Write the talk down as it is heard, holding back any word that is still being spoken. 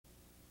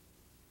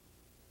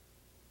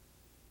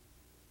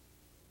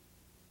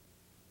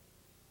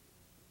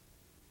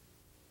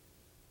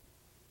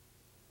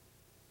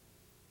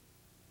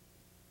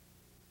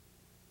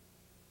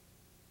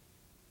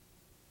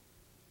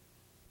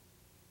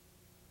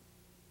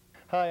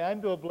Hi,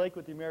 I'm Bill Blake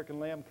with the American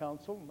Lamb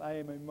Council. I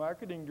am a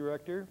marketing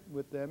director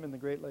with them in the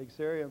Great Lakes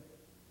area.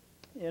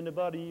 And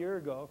about a year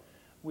ago,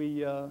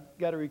 we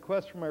got a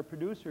request from our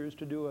producers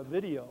to do a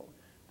video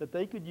that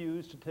they could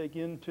use to take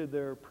into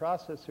their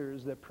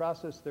processors that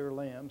process their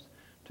lambs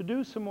to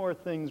do some more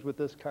things with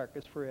this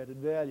carcass for added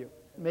value.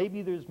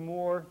 Maybe there's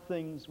more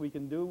things we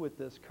can do with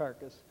this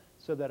carcass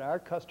so that our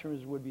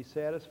customers would be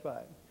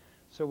satisfied.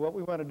 So what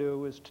we want to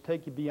do is to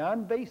take you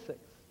beyond basics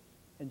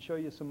and show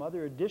you some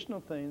other additional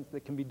things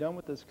that can be done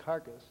with this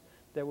carcass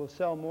that will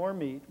sell more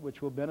meat,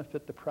 which will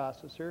benefit the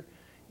processor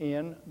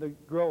and the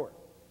grower.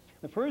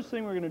 The first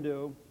thing we're going to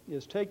do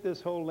is take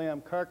this whole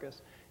lamb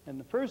carcass, and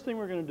the first thing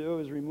we're going to do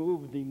is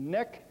remove the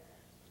neck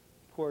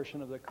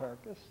portion of the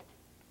carcass.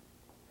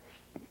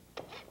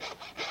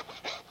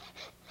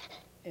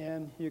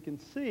 And you can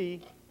see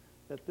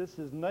that this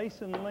is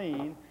nice and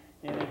lean,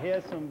 and it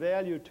has some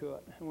value to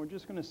it. And we're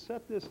just going to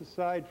set this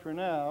aside for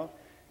now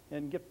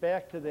and get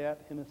back to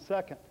that in a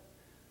second.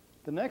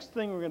 The next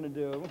thing we're going to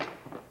do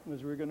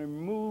is we're going to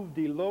remove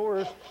the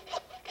lower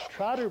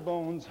trotter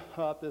bones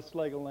off this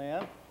leg of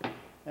lamb.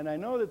 And I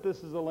know that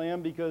this is a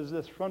lamb because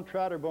this front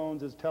trotter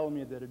bones is telling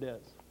me that it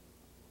is.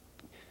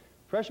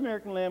 Fresh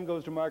American lamb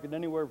goes to market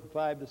anywhere from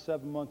 5 to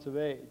 7 months of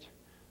age.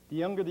 The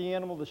younger the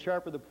animal, the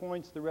sharper the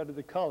points, the redder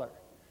the color.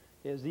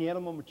 As the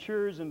animal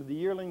matures into the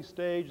yearling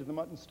stage or the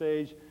mutton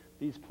stage,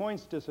 these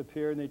points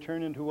disappear and they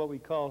turn into what we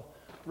call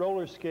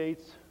roller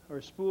skates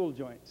or spool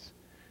joints.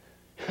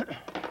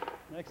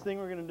 Next thing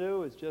we're going to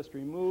do is just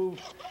remove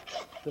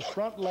the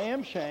front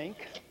lamb shank.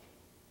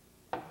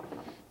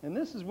 And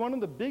this is one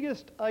of the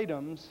biggest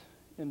items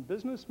in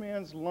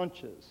businessman's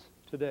lunches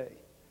today.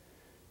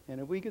 And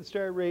if we could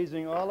start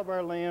raising all of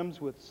our lambs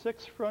with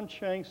 6 front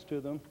shanks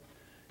to them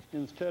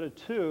instead of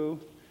 2,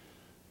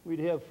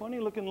 we'd have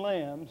funny looking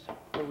lambs,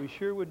 but we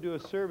sure would do a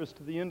service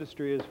to the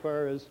industry as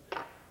far as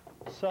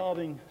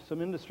solving some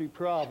industry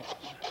problems.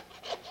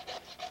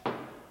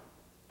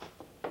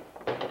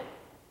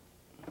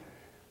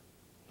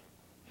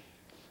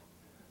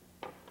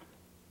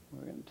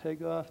 We're going to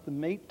take off the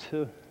mate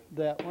to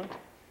that one.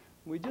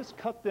 We just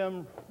cut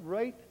them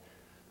right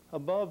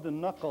above the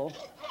knuckle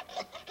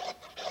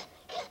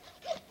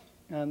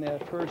on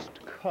that first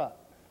cut.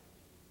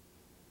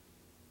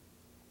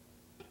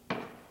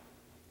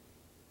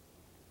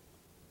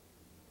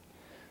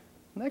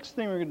 Next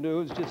thing we're going to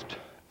do is just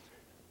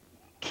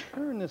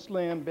turn this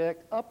lamb back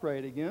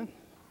upright again.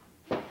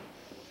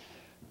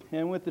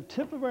 And with the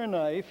tip of our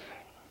knife,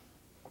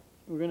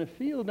 we're going to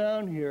feel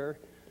down here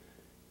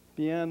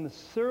beyond the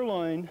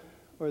sirloin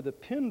or the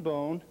pin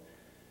bone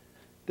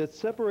that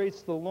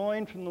separates the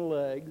loin from the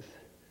legs.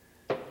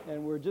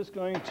 And we're just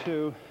going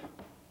to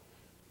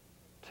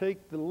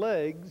take the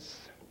legs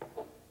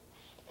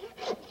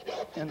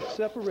and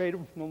separate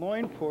them from the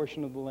loin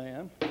portion of the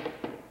lamb.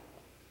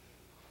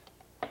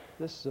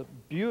 This is a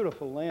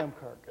beautiful lamb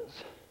carcass.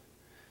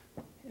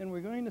 And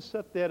we're going to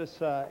set that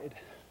aside.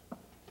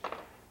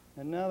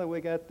 And now that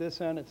we got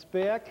this on its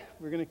back,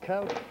 we're going to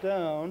count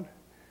down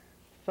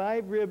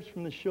 5 ribs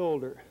from the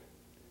shoulder.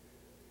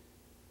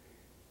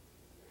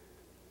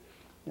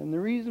 And the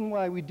reason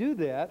why we do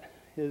that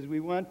is we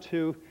want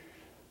to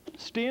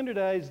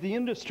standardize the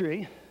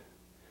industry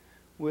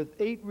with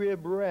 8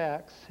 rib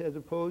racks as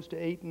opposed to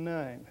 8 and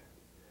 9.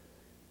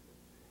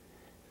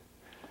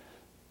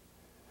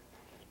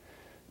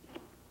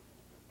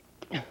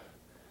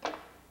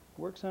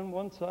 Works on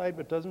one side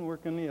but doesn't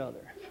work on the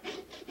other.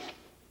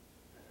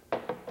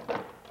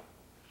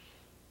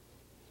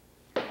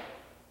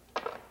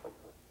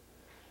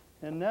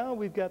 And now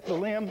we've got the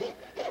lamb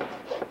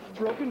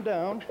broken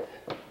down.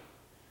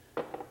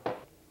 And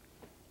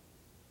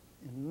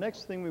the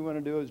next thing we want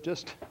to do is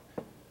just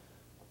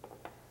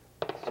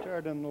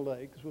start on the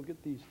legs. We'll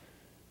get these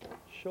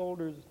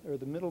shoulders, or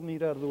the middle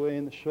meat out of the way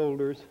and the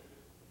shoulders.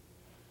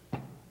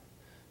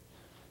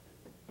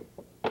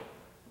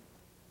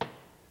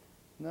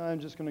 Now I'm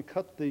just going to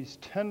cut these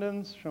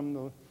tendons from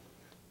the,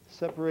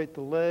 separate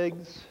the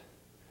legs,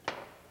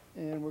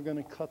 and we're going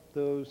to cut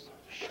those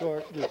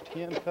short, just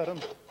hand cut them.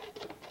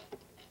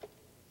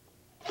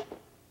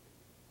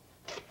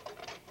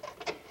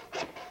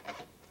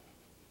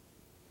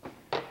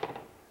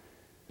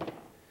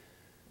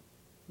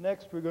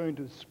 Next, we're going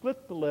to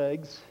split the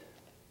legs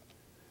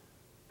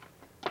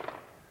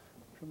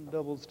from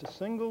doubles to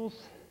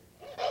singles.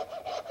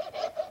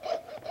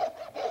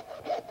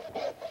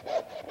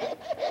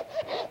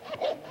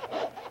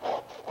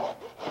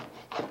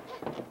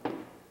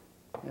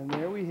 And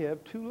there we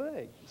have 2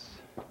 legs.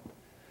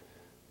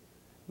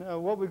 Now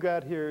what we've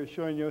got here is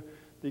showing you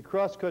the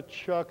crosscut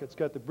chuck. It's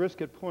got the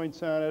brisket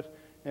points on it,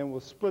 and we'll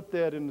split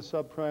that into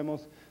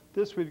subprimals.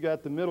 This we've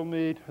got the middle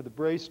meat, or the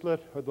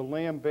bracelet, or the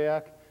lamb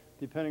back,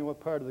 depending what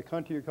part of the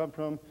country you come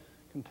from.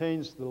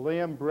 Contains the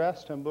lamb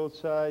breast on both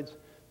sides,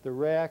 the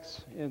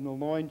racks, and the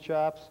loin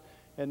chops,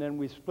 and then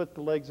we split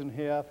the legs in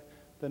half,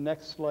 the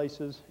neck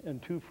slices,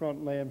 and 2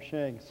 front lamb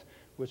shanks,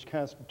 which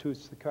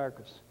constitutes the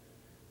carcass.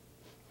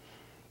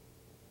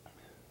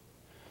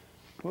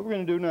 What we're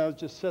going to do now is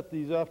just set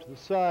these off to the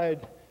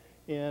side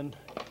and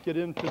get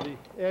into the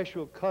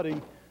actual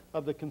cutting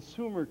of the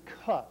consumer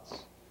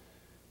cuts.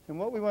 And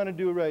what we want to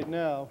do right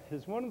now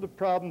is, one of the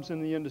problems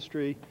in the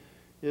industry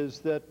is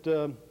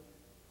that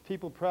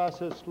people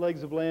process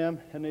legs of lamb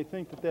and they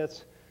think that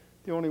that's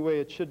the only way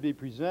it should be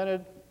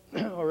presented,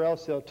 or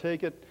else they'll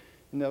take it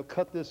and they'll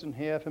cut this in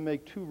half and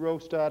make 2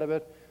 roasts out of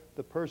it.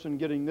 The person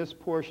getting this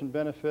portion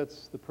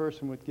benefits, the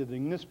person with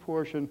getting this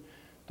portion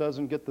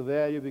doesn't get the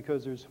value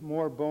because there's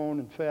more bone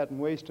and fat and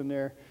waste in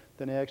there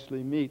than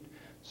actually meat.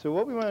 So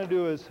what we want to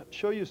do is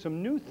show you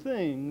some new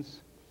things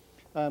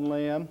on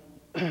lamb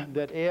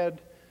that add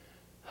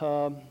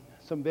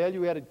some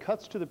value-added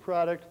cuts to the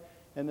product.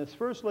 And this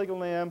first leg of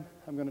lamb,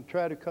 I'm going to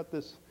try to cut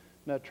this,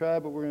 not try,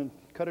 but we're going to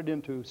cut it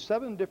into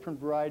 7 different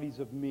varieties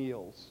of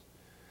meals.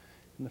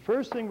 And the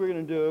first thing we're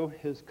going to do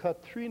is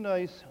cut 3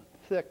 nice,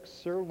 thick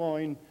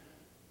sirloin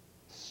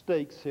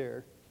steaks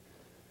here.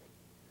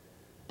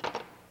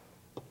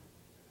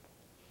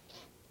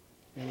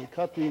 And we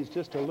cut these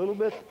just a little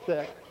bit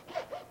thick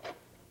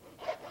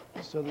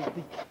so that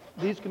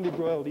these can be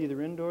broiled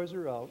either indoors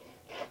or out.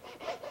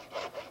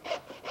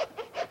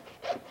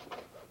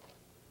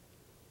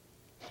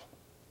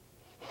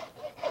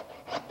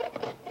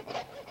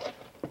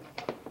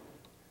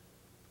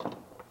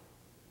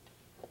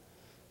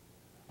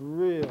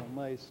 Real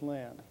nice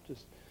lamb.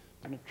 Just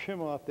going to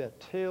trim off that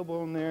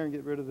tailbone there and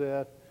get rid of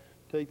that.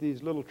 Take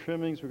these little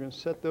trimmings. We're going to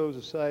set those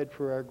aside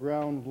for our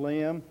ground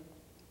lamb.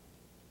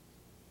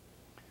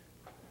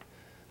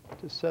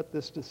 To set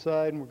this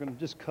aside, and we're going to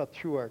just cut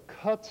through our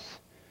cuts.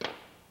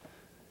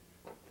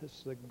 This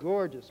is a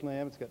gorgeous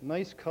lamb. It's got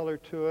nice color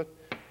to it,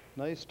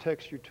 nice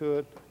texture to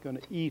it. Going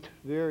to eat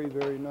very,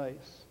 very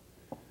nice.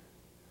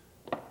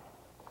 What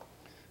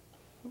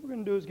we're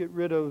going to do is get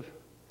rid of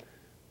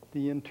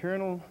the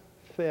internal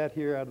fat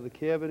here out of the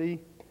cavity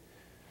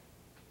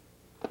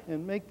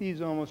and make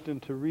these almost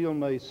into real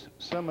nice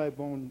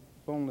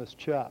semi-boneless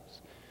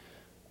chops.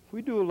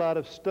 We do a lot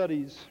of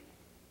studies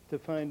to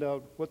find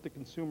out what the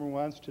consumer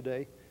wants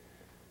today,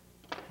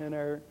 and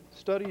our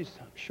studies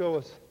show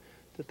us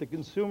that the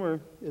consumer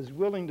is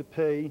willing to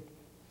pay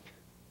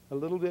a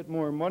little bit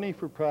more money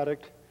for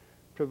product,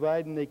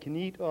 providing they can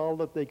eat all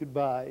that they could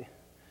buy.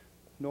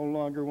 No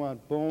longer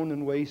want bone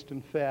and waste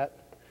and fat,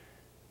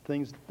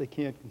 things that they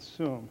can't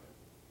consume.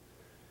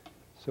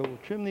 So we'll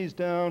trim these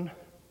down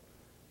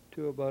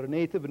to about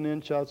 1/8 of an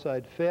inch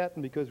outside fat,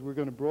 and because we're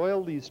going to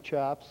broil these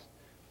chops,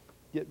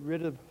 get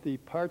rid of the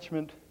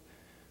parchment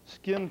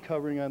skin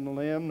covering on the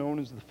lamb known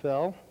as the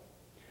fel,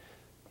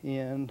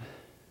 and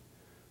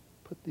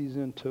put these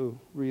into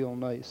real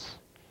nice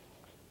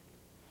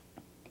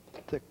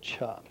thick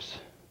chops.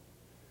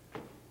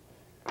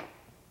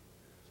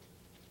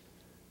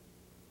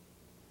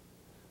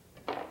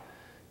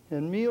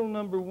 And meal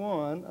number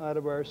 1 out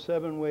of our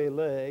 7-way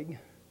leg,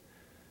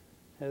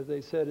 as I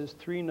said, is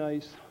 3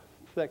 nice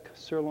thick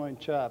sirloin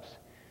chops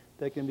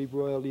that can be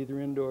broiled either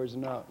indoors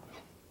and out.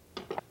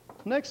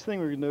 Next thing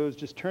we're going to do is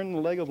just turn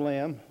the leg of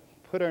lamb,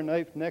 put our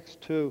knife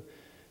next to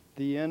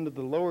the end of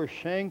the lower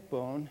shank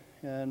bone,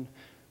 and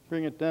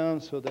bring it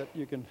down so that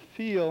you can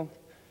feel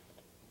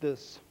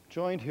this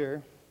joint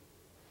here.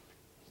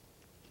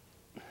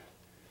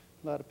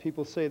 A lot of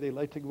people say they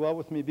like to go out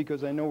with me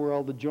because I know where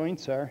all the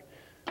joints are.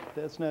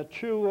 That's not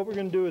true. What we're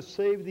going to do is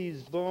save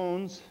these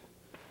bones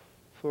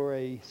for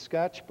a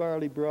Scotch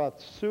barley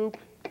broth soup.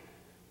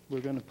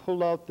 We're going to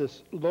pull out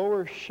this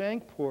lower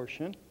shank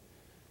portion,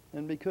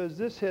 and because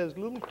this has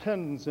little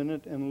tendons in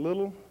it and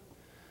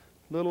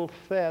little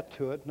fat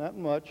to it, not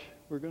much,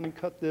 we're going to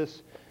cut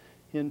this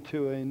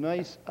into a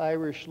nice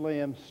Irish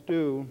lamb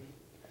stew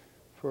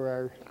for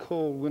our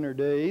cold winter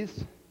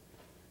days.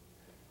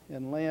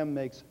 And lamb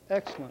makes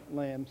excellent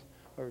lamb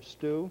or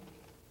stew.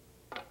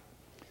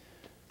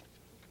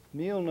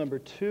 Meal number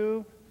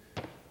 2.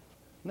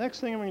 Next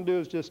thing I'm going to do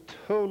is just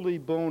totally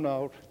bone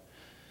out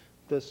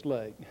this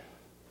leg.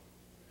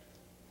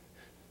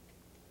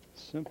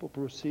 Simple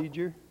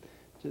procedure.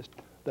 Just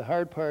the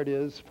hard part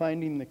is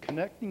finding the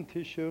connecting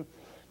tissue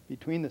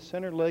between the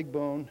center leg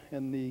bone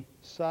and the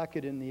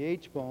socket in the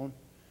H bone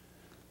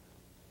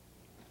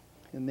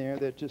in there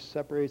that just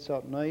separates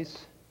out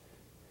nice.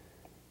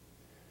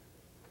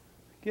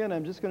 Again,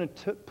 I'm just going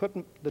to put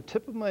the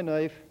tip of my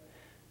knife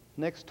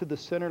next to the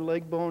center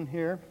leg bone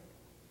here.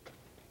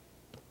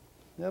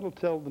 That'll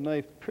tell the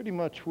knife pretty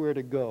much where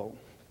to go.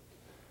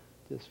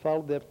 Just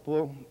follow that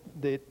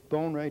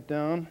bone right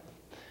down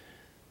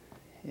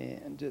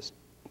and just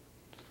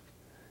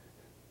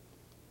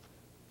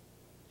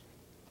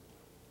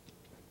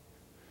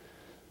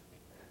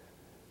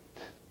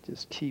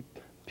keep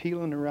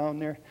peeling around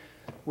there,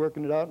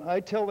 working it out. I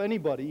tell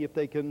anybody if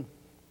they can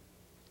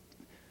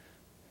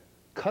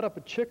cut up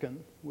a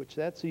chicken, which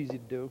that's easy to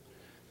do,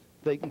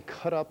 they can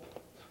cut up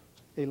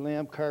a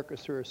lamb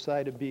carcass or a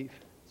side of beef.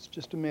 It's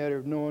just a matter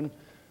of knowing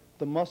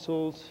the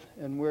muscles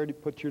and where to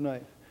put your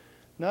knife.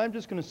 Now I'm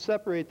just going to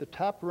separate the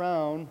top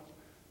round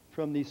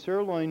from the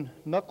sirloin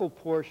knuckle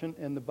portion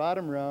and the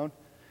bottom round.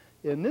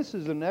 And this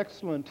is an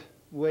excellent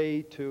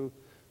way to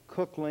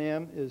cook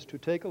lamb, is to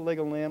take a leg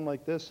of lamb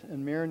like this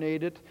and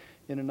marinate it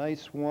in a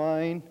nice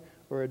wine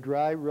or a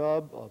dry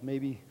rub of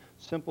maybe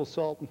simple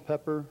salt and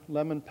pepper,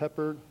 lemon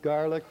pepper,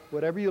 garlic,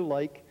 whatever you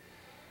like,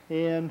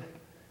 and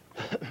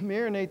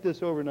marinate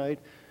this overnight.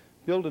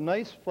 Build a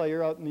nice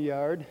fire out in the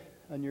yard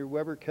on your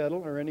Weber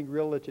kettle or any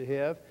grill that you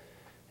have,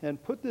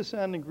 and put this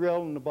on the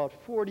grill in about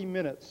 40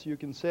 minutes. You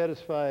can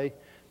satisfy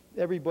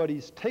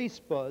everybody's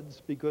taste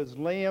buds, because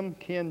lamb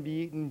can be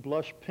eaten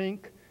blush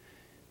pink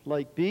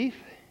like beef,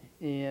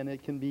 and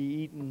it can be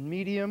eaten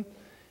medium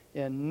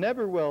and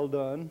never well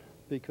done,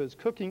 because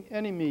cooking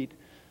any meat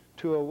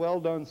to a well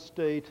done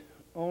state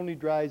only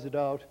dries it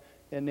out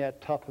and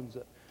that toughens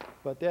it.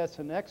 But that's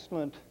an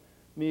excellent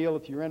meal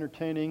if you're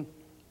entertaining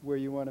where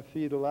you want to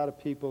feed a lot of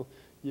people.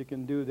 You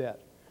can do that.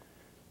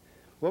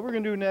 What we're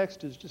going to do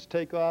next is just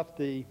take off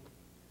the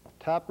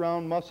top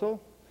round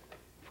muscle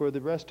for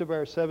the rest of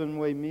our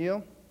 7-way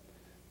meal.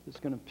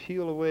 Just going to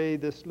peel away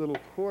this little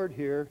cord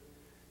here,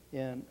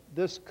 and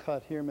this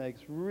cut here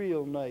makes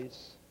real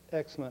nice,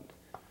 excellent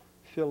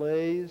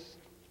fillets,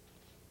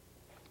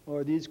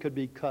 or these could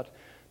be cut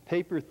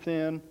paper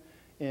thin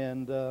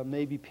and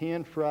maybe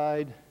pan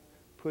fried,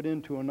 put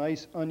into a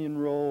nice onion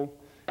roll,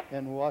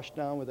 and washed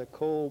down with a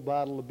cold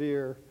bottle of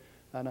beer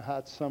on a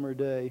hot summer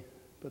day.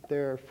 But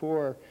there are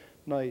 4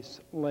 nice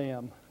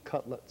lamb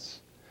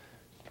cutlets,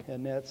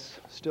 and that's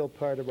still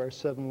part of our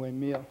 7-way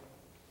meal.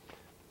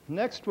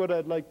 Next, what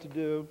I'd like to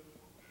do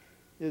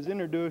is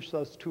introduce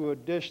us to a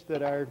dish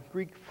that our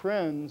Greek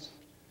friends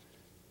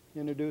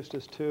introduced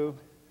us to,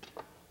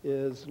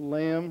 is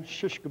lamb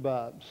shish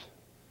kebabs.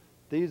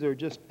 These are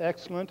just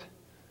excellent.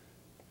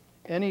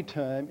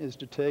 Anytime is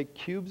to take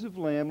cubes of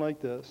lamb like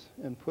this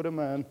and put them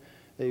on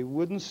a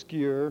wooden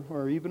skewer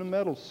or even a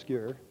metal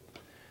skewer,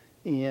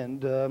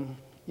 and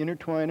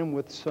intertwine them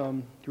with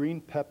some green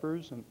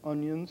peppers and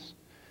onions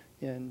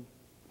and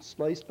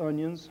sliced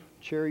onions,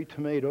 cherry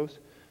tomatoes,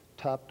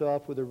 topped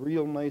off with a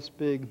real nice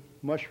big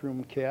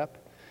mushroom cap,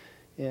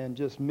 and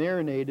just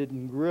marinated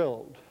and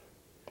grilled.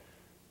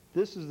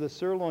 This is the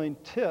sirloin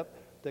tip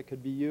that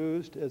could be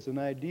used as an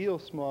ideal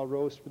small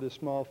roast for the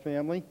small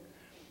family.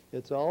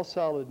 It's all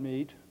solid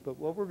meat, but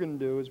what we're going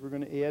to do is we're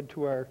going to add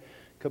to our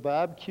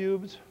kebab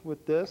cubes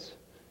with this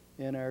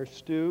and our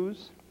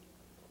stews.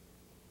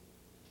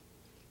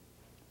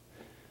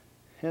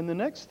 And the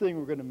next thing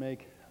we're going to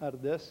make out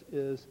of this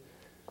is,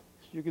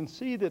 you can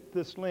see that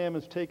this lamb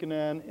has taken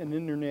on an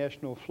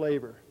international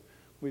flavor.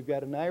 We've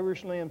got an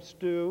Irish lamb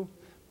stew,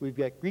 we've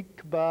got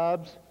Greek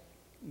kebabs.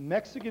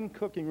 Mexican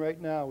cooking right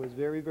now is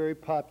very, very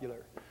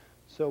popular.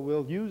 So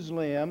we'll use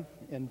lamb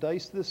and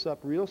dice this up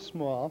real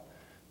small.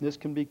 This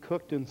can be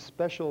cooked in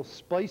special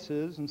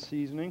spices and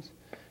seasonings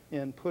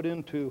and put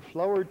into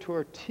flour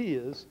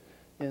tortillas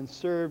and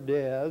served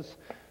as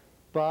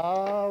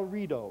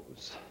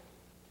burritos.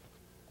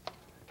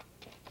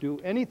 Do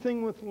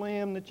anything with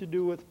lamb that you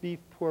do with beef,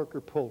 pork,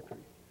 or poultry.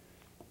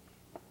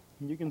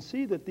 And you can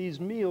see that these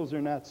meals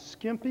are not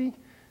skimpy.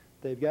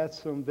 They've got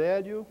some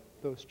value.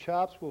 Those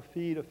chops will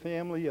feed a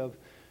family of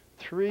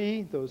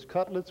 3. Those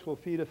cutlets will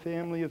feed a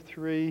family of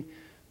 3.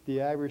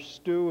 The Irish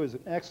stew is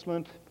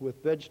excellent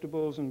with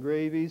vegetables and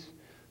gravies.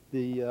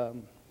 The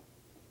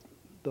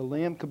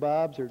lamb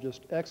kebabs are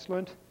just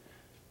excellent.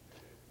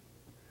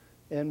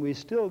 And we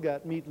still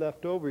got meat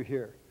left over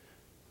here.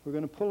 We're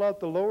going to pull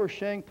out the lower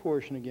shank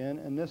portion again,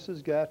 and this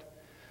has got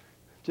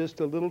just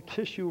a little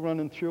tissue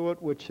running through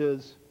it, which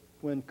is,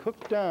 when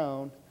cooked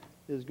down,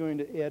 is going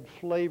to add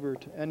flavor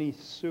to any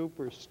soup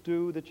or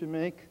stew that you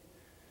make.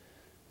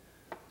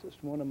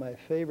 Just one of my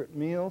favorite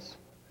meals.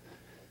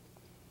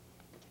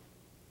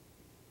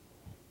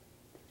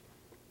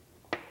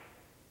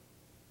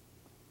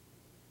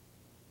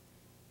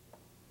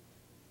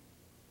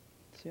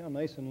 See how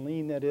nice and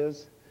lean that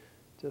is?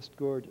 Just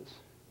gorgeous.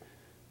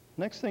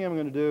 Next thing I'm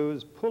going to do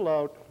is pull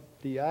out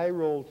the eye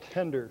roll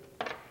tender,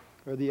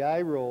 or the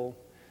eye roll,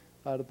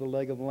 out of the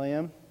leg of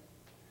lamb.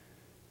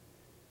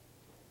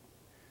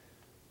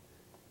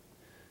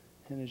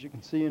 And as you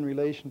can see, in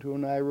relation to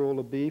an eye roll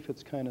of beef,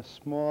 it's kind of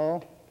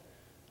small.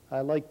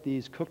 I like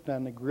these cooked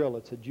on the grill.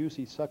 It's a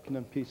juicy,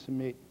 succulent piece of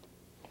meat.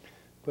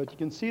 But you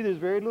can see there's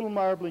very little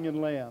marbling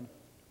in lamb,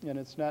 and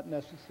it's not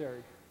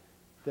necessary.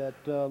 That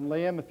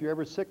lamb, if you're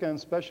ever sick on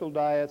special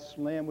diets,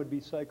 lamb would be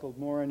cycled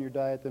more on your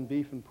diet than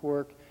beef and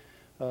pork,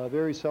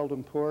 very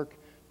seldom pork,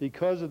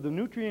 because of the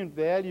nutrient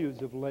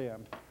values of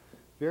lamb.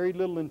 Very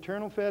little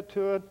internal fat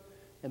to it,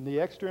 and the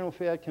external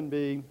fat can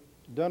be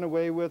done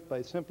away with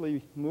by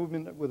simply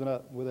moving it with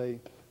a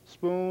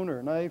spoon or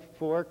a knife,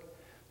 fork.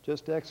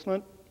 Just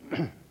excellent.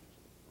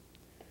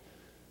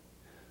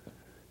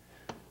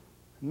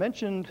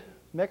 Mentioned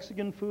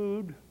Mexican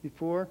food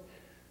before.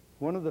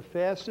 One of the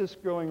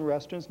fastest growing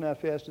restaurants,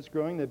 not fastest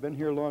growing, they've been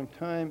here a long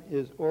time,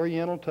 is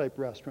Oriental type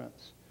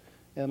restaurants.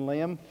 And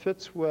lamb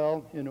fits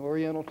well in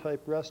Oriental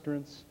type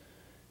restaurants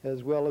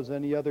as well as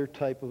any other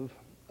type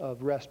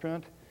of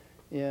restaurant.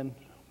 And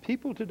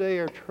people today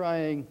are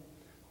trying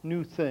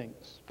new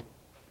things.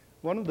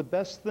 One of the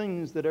best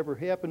things that ever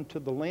happened to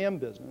the lamb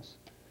business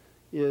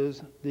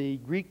is the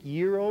Greek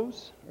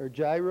gyros or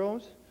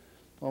gyros.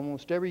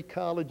 Almost every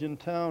college in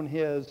town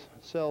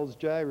sells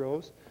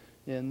gyros,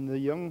 and the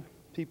young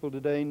people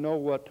today know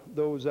what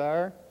those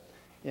are.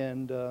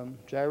 And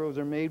gyros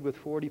are made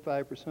with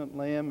 45%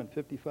 lamb and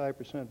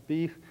 55%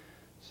 beef,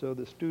 so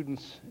the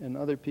students and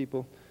other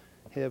people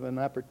have an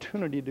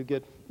opportunity to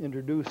get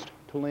introduced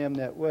to lamb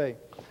that way.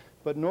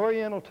 But in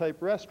Oriental type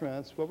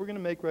restaurants, what we're going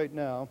to make right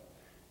now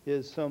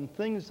is some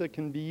things that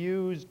can be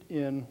used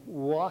in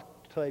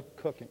wok type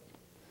cooking.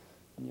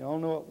 And you all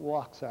know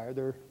what woks are.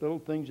 They're little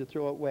things you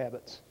throw at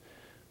wabbits.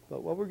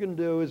 But what we're going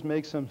to do is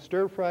make some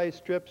stir-fry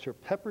strips or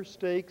pepper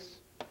steaks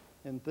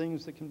and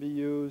things that can be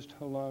used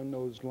along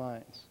those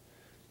lines.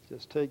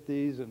 Just take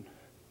these and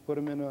put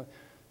them in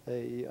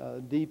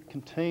a deep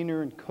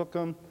container and cook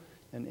them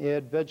and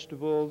add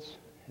vegetables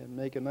and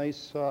make a nice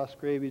sauce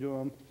gravy to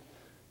them.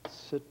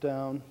 Sit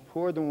down,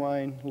 pour the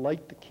wine,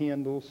 light the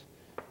candles,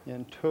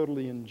 and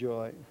totally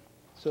enjoy.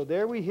 So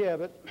there we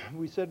have it.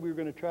 We said we were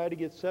going to try to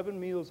get 7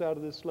 meals out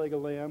of this leg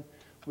of lamb.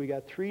 We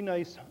got 3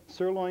 nice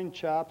sirloin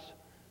chops,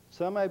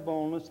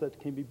 semi-boneless that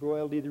can be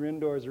broiled either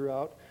indoors or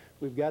out.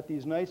 We've got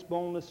these nice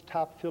boneless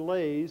top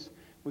fillets.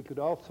 We could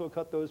also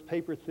cut those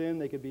paper thin.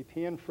 They could be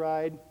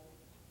pan-fried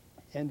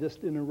and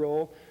just in a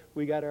roll.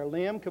 We got our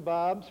lamb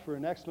kebabs for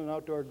an excellent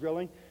outdoor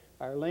grilling.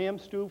 Our lamb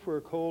stew for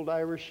a cold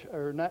Irish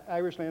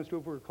lamb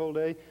stew for a cold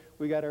day.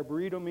 We got our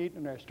burrito meat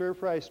and our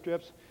stir-fry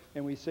strips,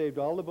 and we saved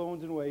all the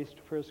bones and waste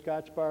for a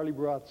Scotch barley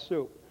broth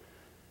soup.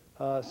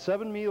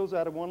 7 meals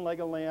out of 1 leg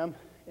of lamb,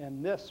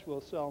 and this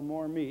will sell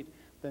more meat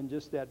than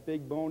just that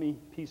big bony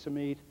piece of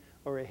meat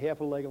or a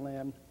half a leg of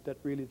lamb that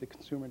really the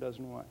consumer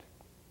doesn't want.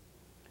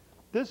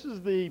 This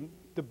is the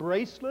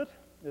bracelet,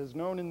 as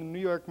known in the New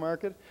York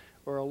market,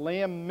 or a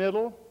lamb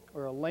middle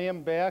or a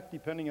lamb back,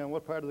 depending on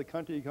what part of the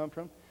country you come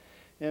from,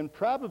 and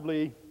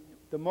probably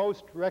the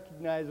most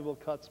recognizable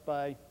cuts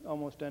by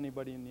almost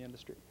anybody in the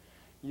industry.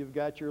 You've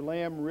got your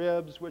lamb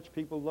ribs, which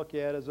people look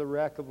at as a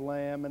rack of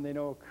lamb, and they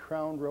know a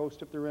crown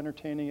roast if they're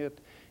entertaining it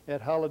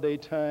at holiday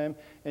time,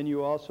 and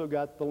you also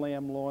got the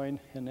lamb loin,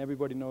 and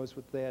everybody knows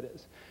what that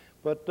is.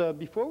 But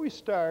before we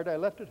start, I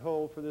left it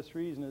whole for this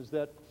reason, is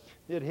that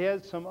it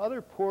has some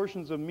other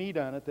portions of meat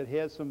on it that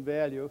has some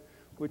value,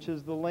 which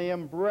is the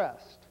lamb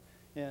breast.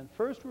 And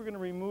first we're going to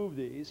remove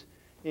these,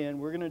 and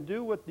we're going to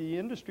do what the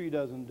industry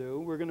doesn't do.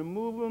 We're going to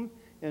move them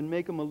and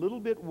make them a little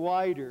bit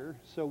wider,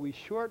 so we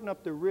shorten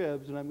up the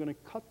ribs, and I'm going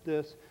to cut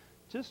this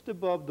just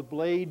above the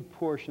blade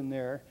portion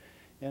there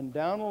and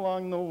down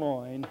along the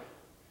loin,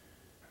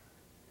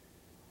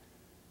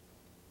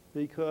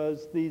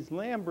 because these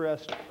lamb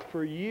breasts,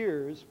 for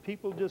years,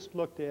 people just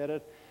looked at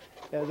it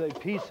as a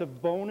piece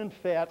of bone and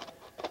fat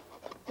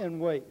and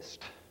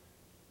waste.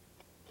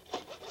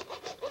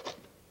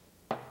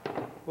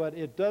 But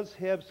it does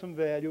have some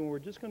value, and we're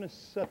just going to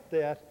set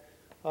that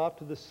off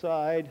to the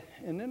side,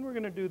 and then we're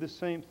going to do the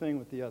same thing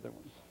with the other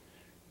ones.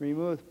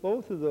 Remove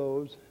both of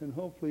those, and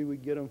hopefully we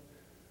get them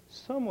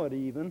somewhat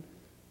even.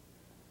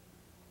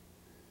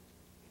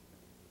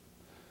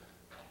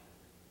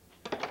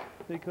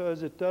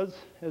 Because it does,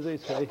 as I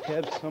say,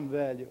 have some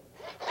value.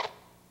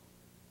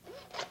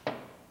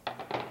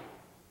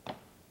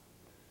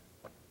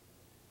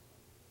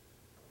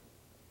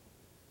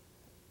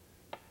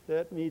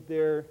 That meat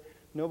there,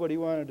 nobody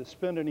wanted to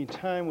spend any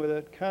time with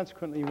it,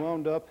 consequently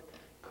wound up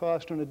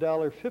costing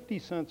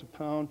 $1.50 a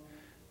pound,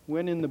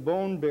 went in the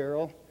bone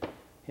barrel,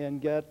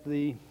 and got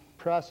the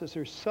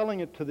processor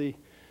selling it to the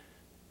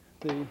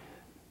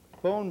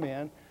bone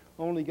man,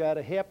 only got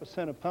a half a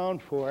cent a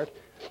pound for it.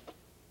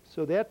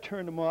 So that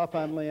turned them off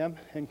on lamb,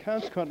 and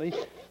consequently,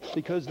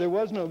 because there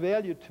was no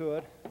value to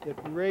it, it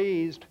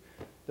raised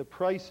the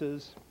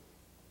prices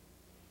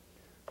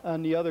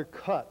on the other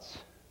cuts.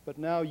 But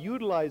now,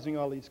 utilizing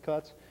all these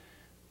cuts,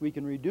 we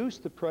can reduce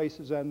the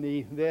prices on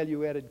the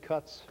value-added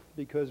cuts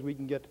because we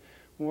can get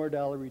more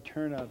dollar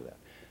return out of that.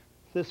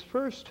 This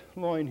first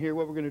loin here,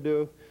 what we're going to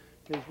do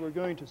is we're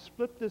going to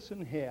split this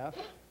in half.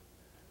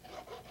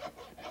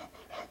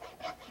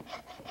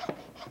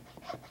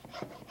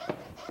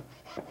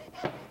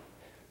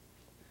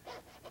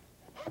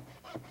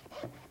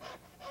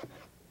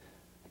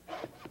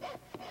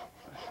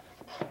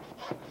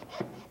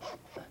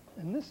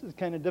 And this is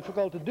kind of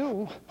difficult to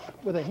do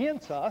with a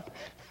handsaw.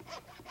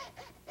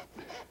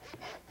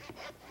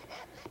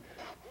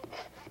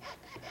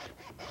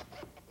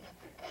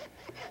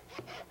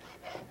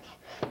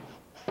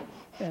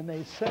 And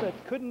they said it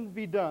couldn't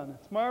be done.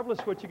 It's marvelous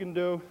what you can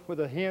do with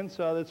a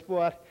handsaw that's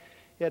bought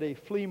at a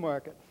flea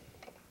market.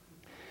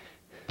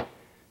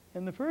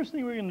 And the first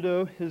thing we're going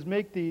to do is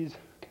make these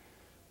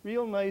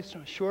real nice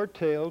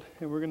short-tailed,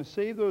 and we're going to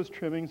save those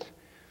trimmings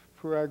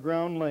for our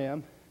ground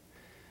lamb.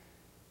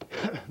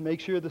 Make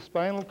sure the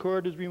spinal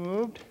cord is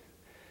removed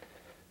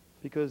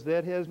because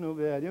that has no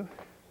value.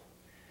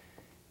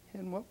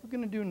 And what we're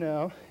going to do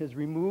now is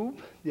remove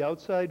the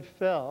outside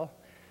fell.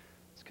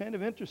 It's kind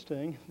of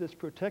interesting, this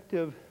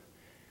protective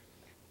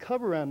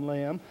cover on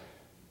lamb.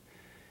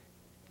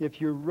 If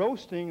you're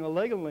roasting a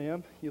leg of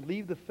lamb, you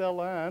leave the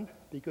fell on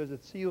because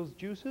it seals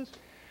juices.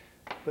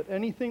 But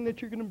anything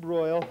that you're going to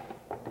broil,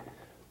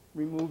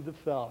 remove the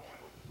fell.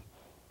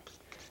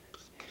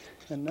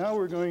 And now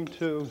we're going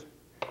to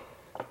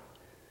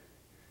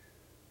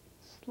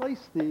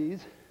slice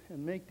these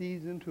and make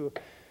these into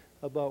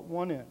about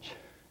 1 inch.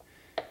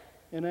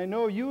 And I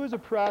know you as a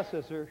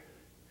processor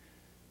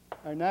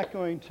are not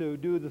going to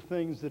do the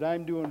things that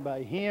I'm doing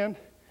by hand.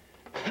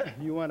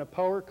 You want a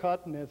power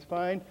cut, and that's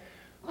fine.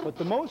 But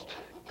the most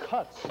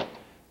cuts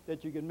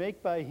that you can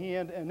make by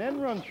hand and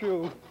then run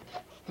through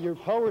your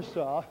power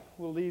saw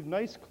will leave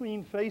nice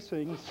clean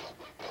facings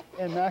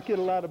and not get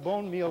a lot of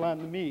bone meal on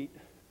the meat,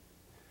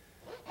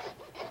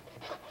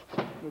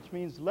 which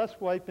means less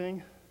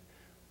wiping,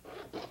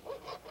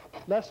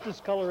 less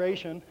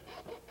discoloration,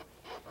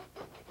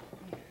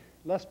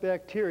 less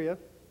bacteria.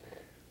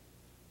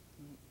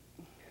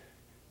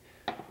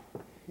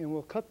 And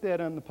we'll cut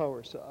that on the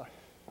power saw.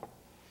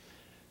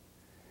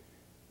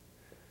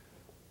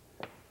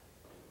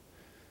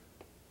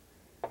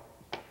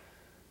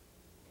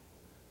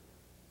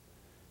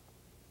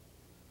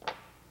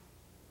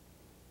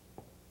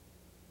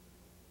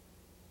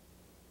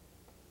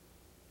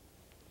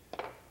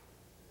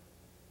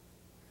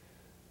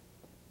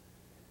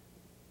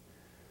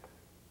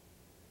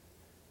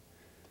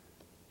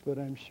 But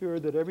I'm sure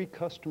that every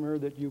customer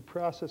that you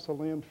process a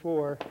lamb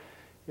for,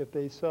 if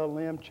they sell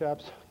lamb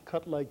chops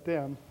cut like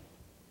them,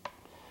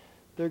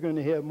 they're going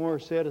to have more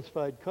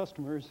satisfied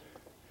customers,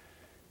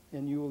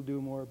 and you will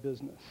do more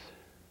business.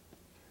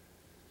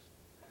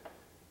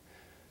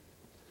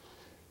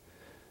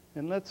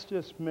 And let's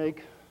just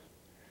make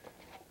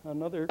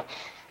another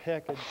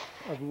package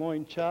of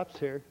loin chops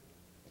here.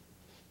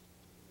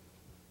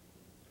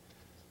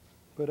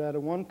 But out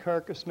of one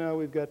carcass now,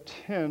 we've got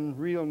 10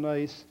 real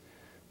nice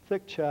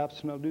thick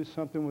chops, and I'll do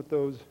something with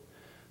those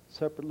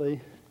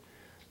separately.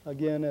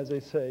 Again, as I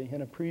say,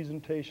 in a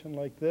presentation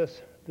like this,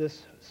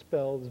 this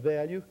spells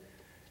value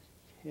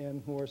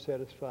and more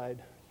satisfied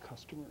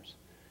customers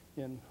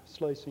in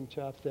slicing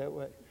chops that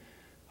way.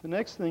 The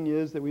next thing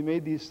is that we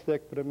made these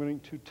thick, but I'm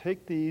going to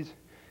take these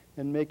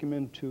and make them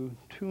into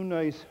 2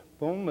 nice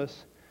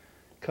boneless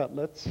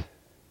cutlets,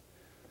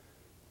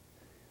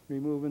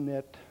 removing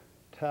that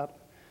top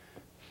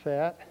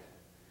fat.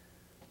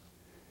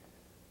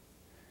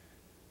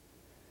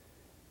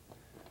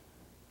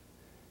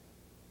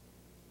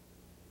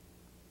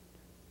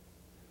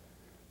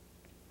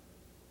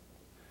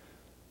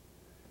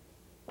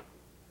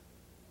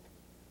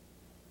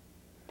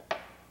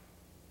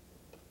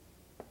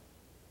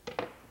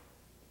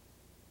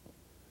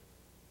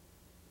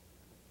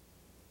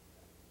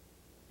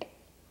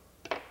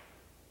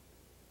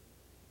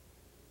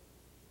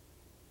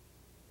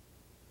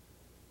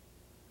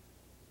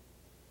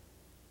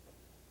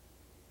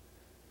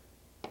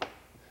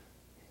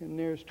 And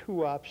there's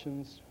 2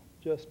 options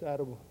just out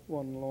of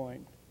 1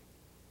 loin.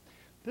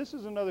 This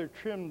is another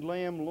trimmed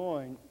lamb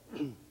loin.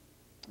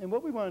 And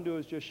what we want to do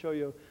is just show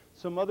you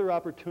some other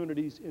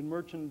opportunities in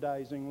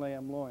merchandising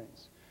lamb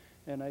loins.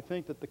 And I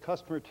think that the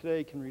customer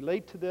today can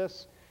relate to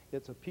this.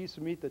 It's a piece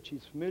of meat that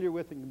she's familiar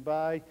with and can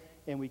buy,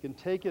 and we can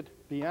take it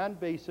beyond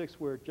basics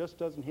where it just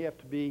doesn't have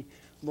to be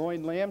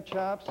loin lamb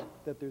chops,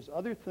 that there's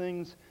other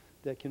things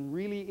that can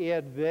really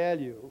add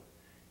value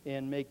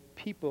and make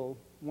people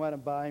want to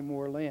buy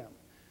more lamb.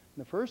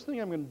 And the first thing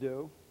I'm going to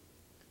do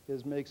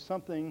is make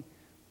something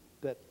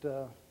that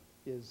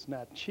is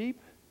not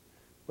cheap,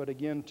 but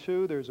again,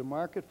 too, there's a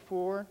market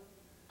for,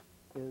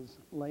 is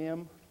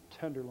lamb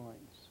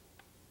tenderloins.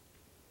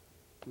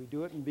 We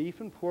do it in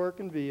beef and pork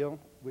and veal.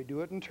 We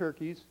do it in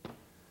turkeys.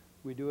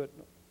 We do it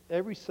in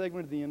every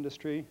segment of the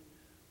industry.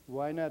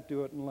 Why not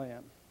do it in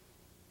lamb?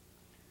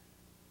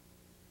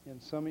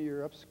 And some of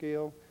your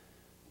upscale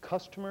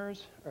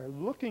customers are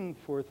looking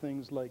for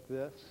things like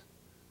this.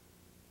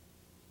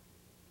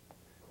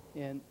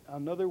 And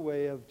another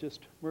way of just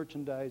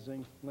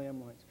merchandising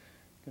lamb loins.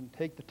 You can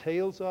take the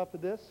tails off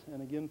of this,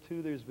 and again,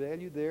 too, there's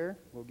value there.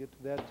 We'll get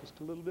to that just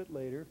a little bit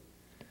later.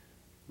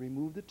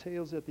 Remove the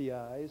tails at the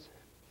eyes.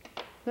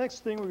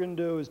 Next thing we're going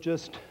to do is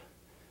just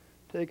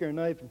take our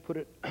knife and put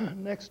it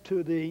next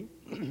to the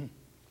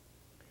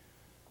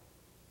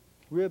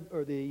rib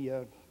or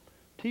the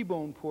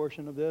T-bone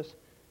portion of this,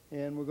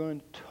 and we're going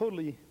to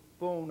totally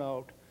bone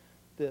out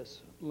this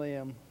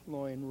lamb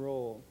loin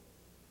roll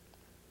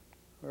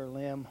or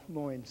lamb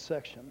loin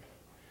section.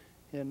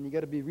 And you got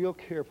to be real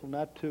careful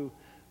not to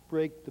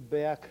break the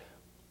back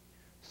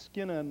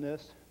skin on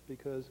this,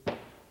 because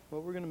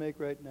what we're going to make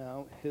right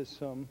now is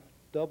some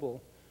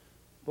double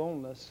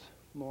boneless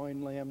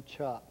loin lamb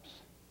chops.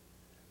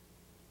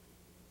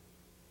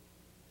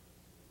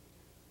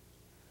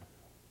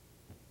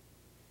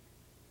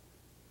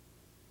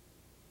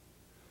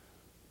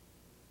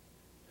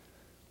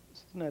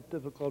 It's not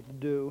difficult to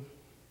do,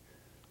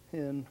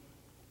 and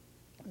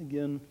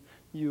again,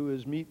 you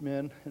as meat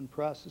men and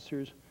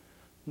processors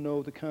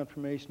know the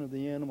conformation of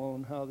the animal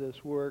and how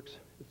this works.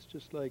 It's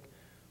just like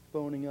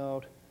boning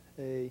out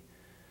a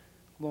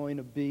loin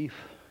of beef,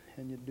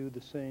 and you do the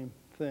same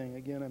thing.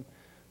 Again, I'm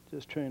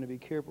just trying to be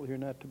careful here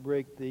not to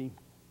break the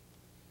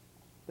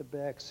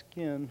back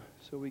skin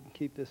so we can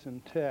keep this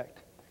intact.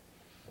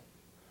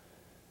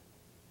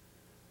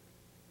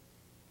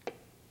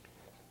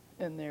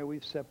 And there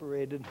we've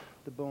separated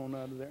the bone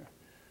out of there.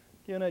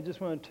 Again, I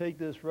just want to take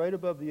this right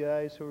above the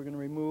eye, so we're going to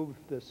remove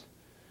this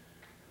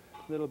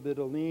little bit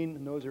of lean.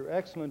 And those are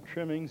excellent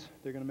trimmings.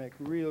 They're going to make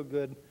real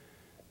good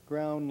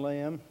ground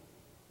lamb.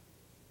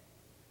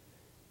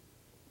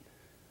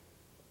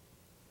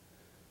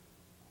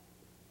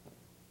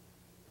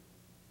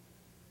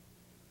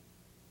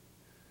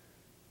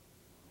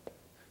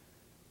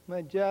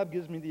 My job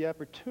gives me the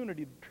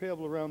opportunity to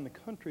travel around the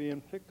country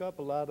and pick up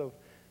a lot of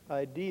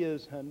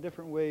ideas on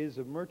different ways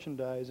of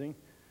merchandising.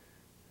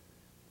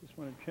 Just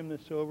want to trim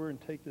this over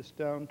and take this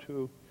down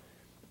to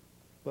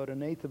about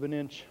 1/8 of an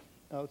inch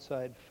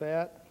outside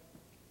fat.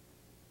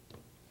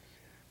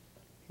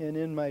 And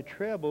in my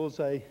travels,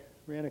 I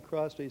ran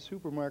across a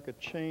supermarket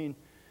chain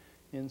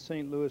in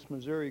St. Louis,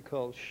 Missouri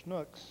called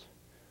Schnucks,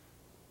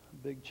 a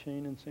big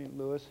chain in St.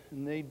 Louis,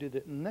 and they did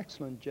an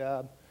excellent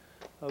job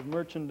of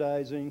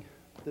merchandising.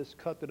 This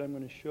cut that I'm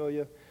going to show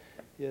you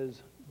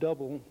is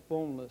double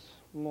boneless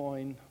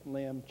loin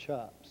lamb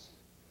chops.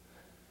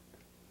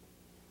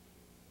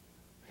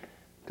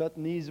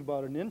 Cutting these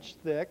about 1 inch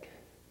thick.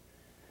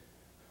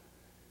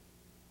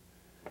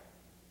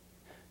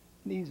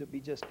 These would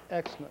be just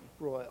excellent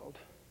broiled.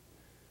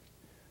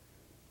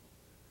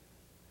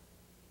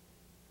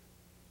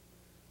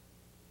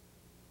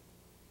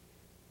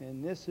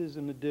 And this is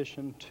in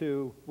addition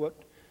to what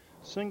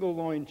single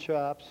loin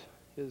chops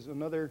is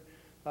another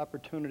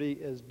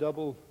opportunity as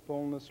double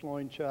boneless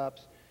loin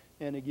chops.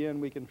 And again,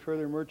 we can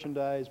further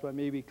merchandise by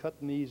maybe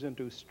cutting these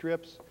into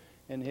strips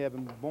and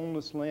having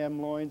boneless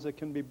lamb loins that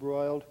can be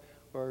broiled,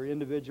 or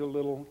individual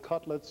little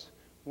cutlets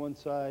one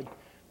side.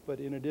 But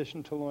in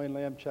addition to loin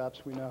lamb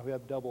chops, we now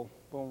have double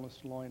boneless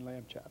loin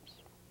lamb chops.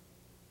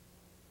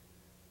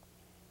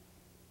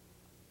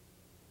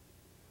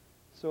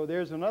 So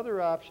there's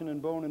another option in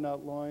boning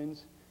out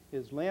loins,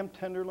 is lamb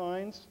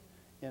tenderloins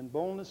and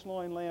boneless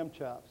loin lamb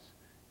chops.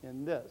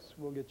 And this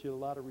will get you a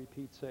lot of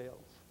repeat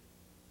sales.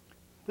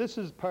 This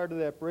is part of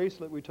that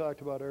bracelet we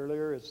talked about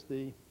earlier. It's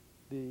the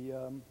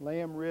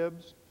lamb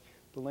ribs,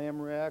 the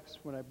lamb racks.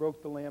 When I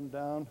broke the lamb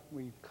down,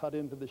 we cut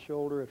into the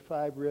shoulder at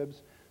 5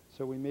 ribs,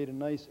 so we made a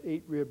nice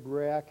 8-rib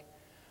rack.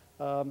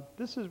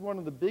 This is one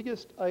of the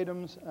biggest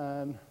items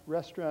on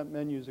restaurant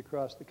menus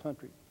across the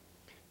country,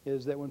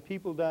 is that when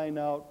people dine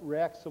out,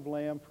 racks of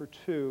lamb for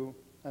 2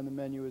 on the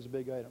menu is a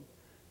big item.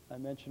 I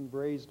mentioned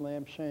braised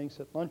lamb shanks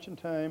at luncheon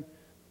time.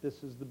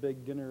 This is the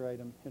big dinner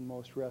item in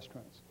most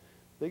restaurants.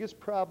 Biggest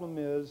problem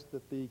is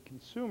that the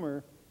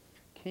consumer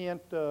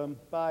can't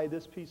buy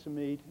this piece of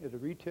meat at a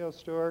retail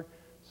store,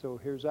 so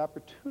here's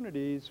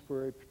opportunities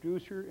for a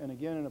producer and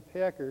again in a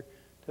packer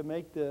to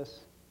make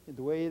this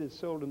the way it is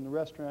sold in the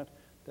restaurant,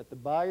 that the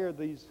buyer of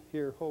these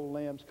here whole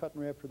lambs cut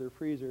and wrapped for their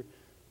freezer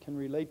can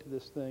relate to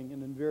this thing,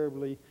 and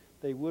invariably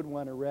they would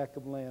want a rack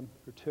of lamb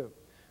for 2.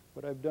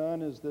 What I've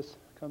done is this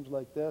comes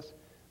like this.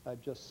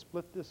 I've just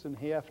split this in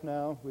half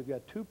now. We've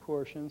got 2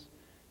 portions,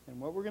 and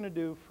what we're going to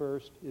do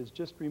first is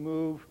just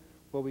remove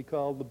what we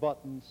call the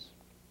buttons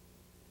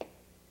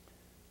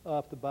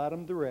off the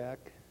bottom of the rack.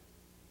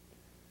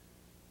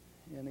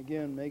 And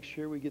again, make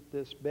sure we get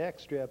this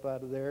back strap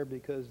out of there,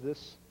 because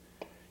this,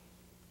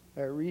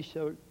 our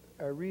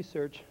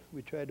research,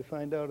 we tried to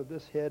find out if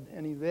this had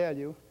any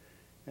value,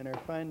 and our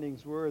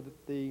findings were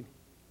that the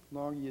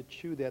longer you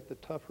chew that, the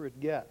tougher it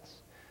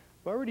gets.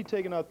 I've already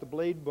taken out the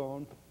blade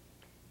bone,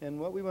 and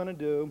what we want to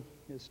do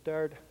is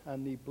start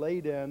on the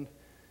blade end,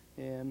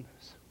 and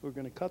we're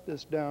going to cut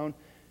this down,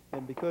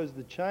 and because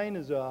the chine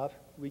is off,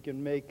 we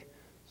can make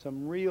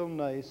some real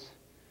nice,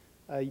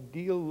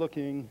 ideal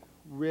looking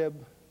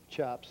rib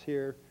chops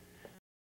here